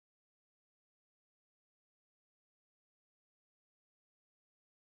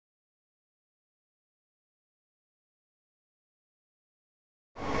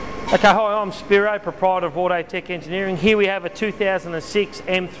Okay, hi, I'm Spiro, proprietor of Autotech Engineering. Here we have a 2006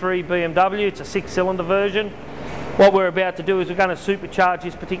 M3 BMW. It's a 6-cylinder version. What we're about to do is we're going to supercharge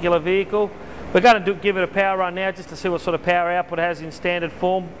this particular vehicle. We're going to give it a power run now just to see what sort of power output it has in standard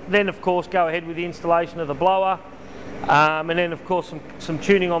form. Then of course go ahead with the installation of the blower. And then of course some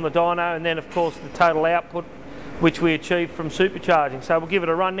tuning on the dyno, and then of course the total output which we achieved from supercharging. So we'll give it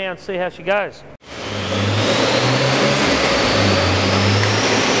a run now and see how she goes.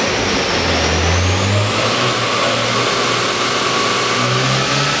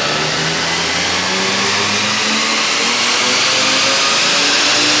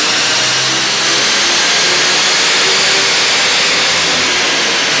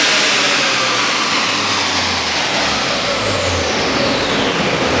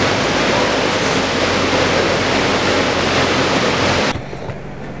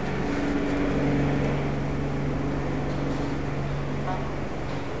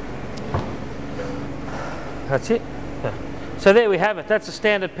 That's it. So there we have it. That's a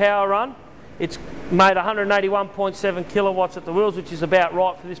standard power run. It's made 181.7 kilowatts at the wheels, which is about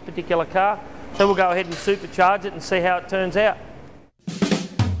right for this particular car. So we'll go ahead and supercharge it and see how it turns out.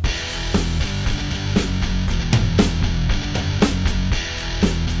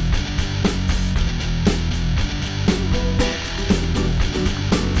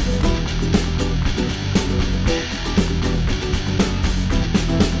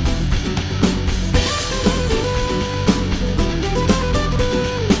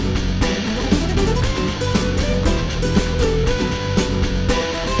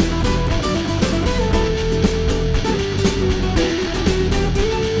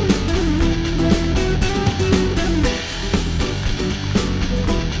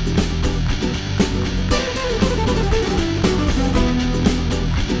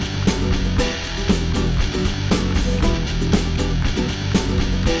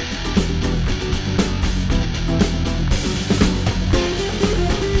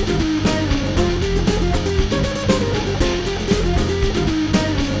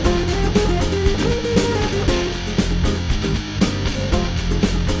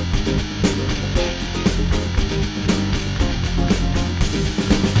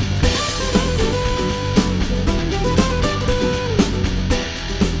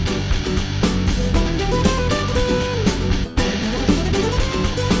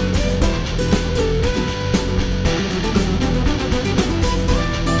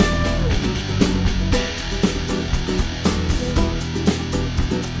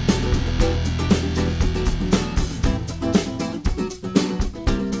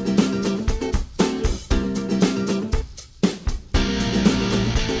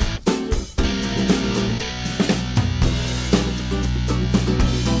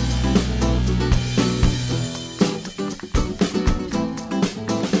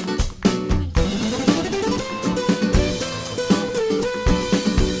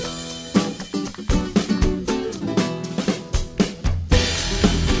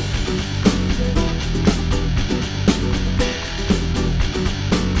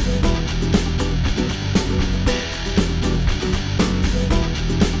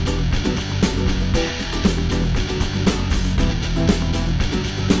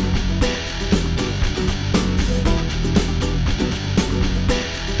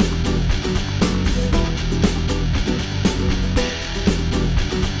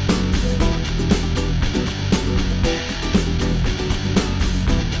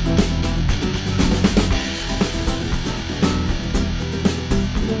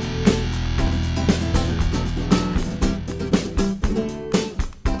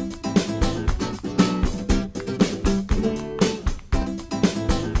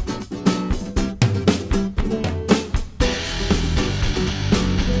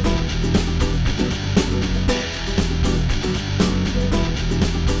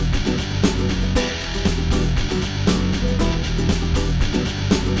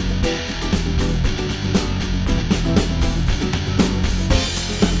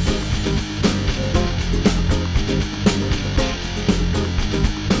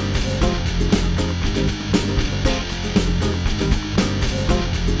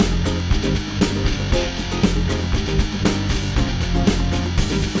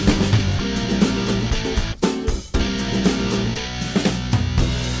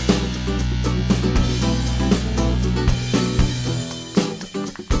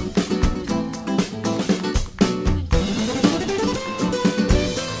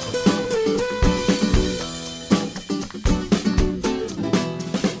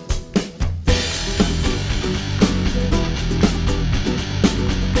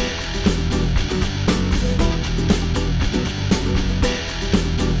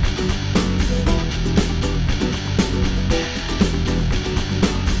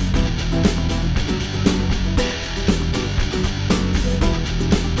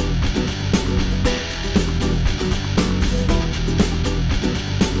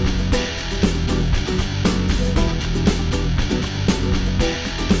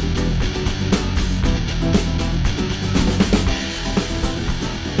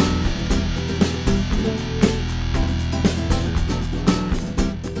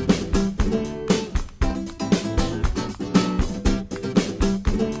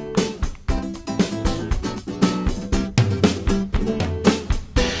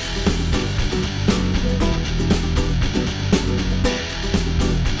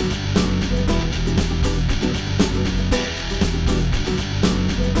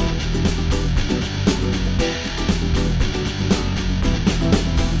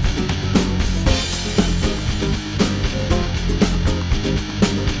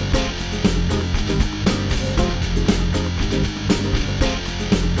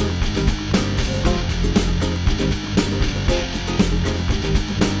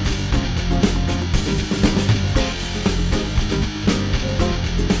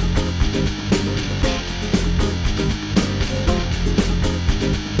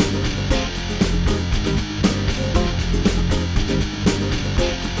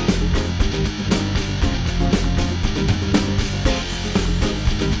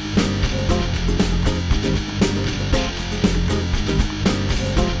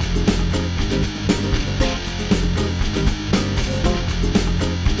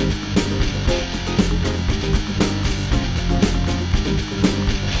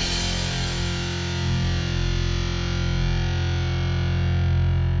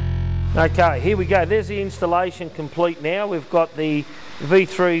 Okay, here we go. There's the installation complete now. We've got the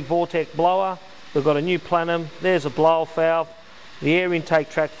V3 Vortec blower. We've got a new plenum. There's a blow-off valve. The air intake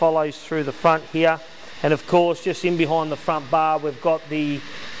track follows through the front here. And of course, just in behind the front bar, we've got the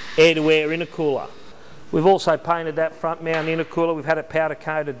air-to-air intercooler. We've also painted that front mount intercooler. We've had it powder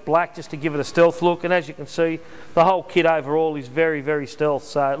coated black just to give it a stealth look. And as you can see, the whole kit overall is very, very stealth.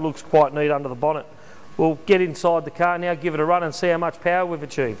 So it looks quite neat under the bonnet. We'll get inside the car now, give it a run and see how much power we've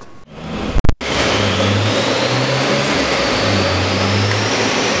achieved.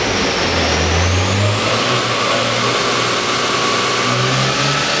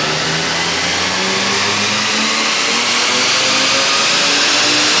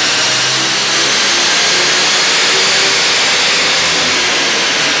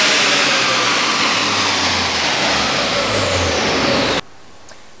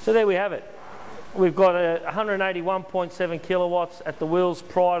 So there we have it. We've got a 181.7 kilowatts at the wheels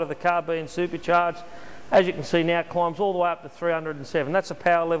prior to the car being supercharged. As you can see now, it climbs all the way up to 307. That's a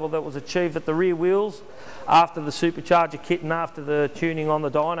power level that was achieved at the rear wheels after the Supercharger kit and after the tuning on the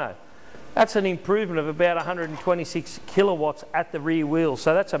dyno. That's an improvement of about 126 kilowatts at the rear wheels.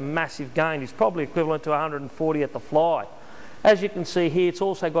 So that's a massive gain. It's probably equivalent to 140 at the fly. As you can see here, it's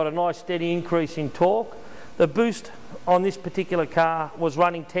also got a nice steady increase in torque. The boost on this particular car was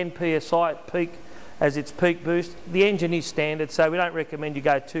running 10 psi at peak as its peak boost. The engine is standard, so we don't recommend you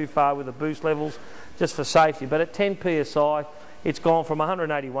go too far with the boost levels just for safety. But at 10 psi, it's gone from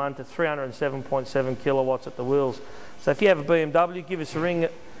 181 to 307.7 kilowatts at the wheels. So if you have a BMW, give us a ring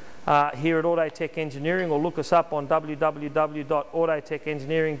here at Autotech Engineering, or look us up on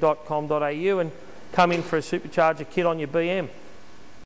www.autotechengineering.com.au and come in for a supercharger kit on your BM.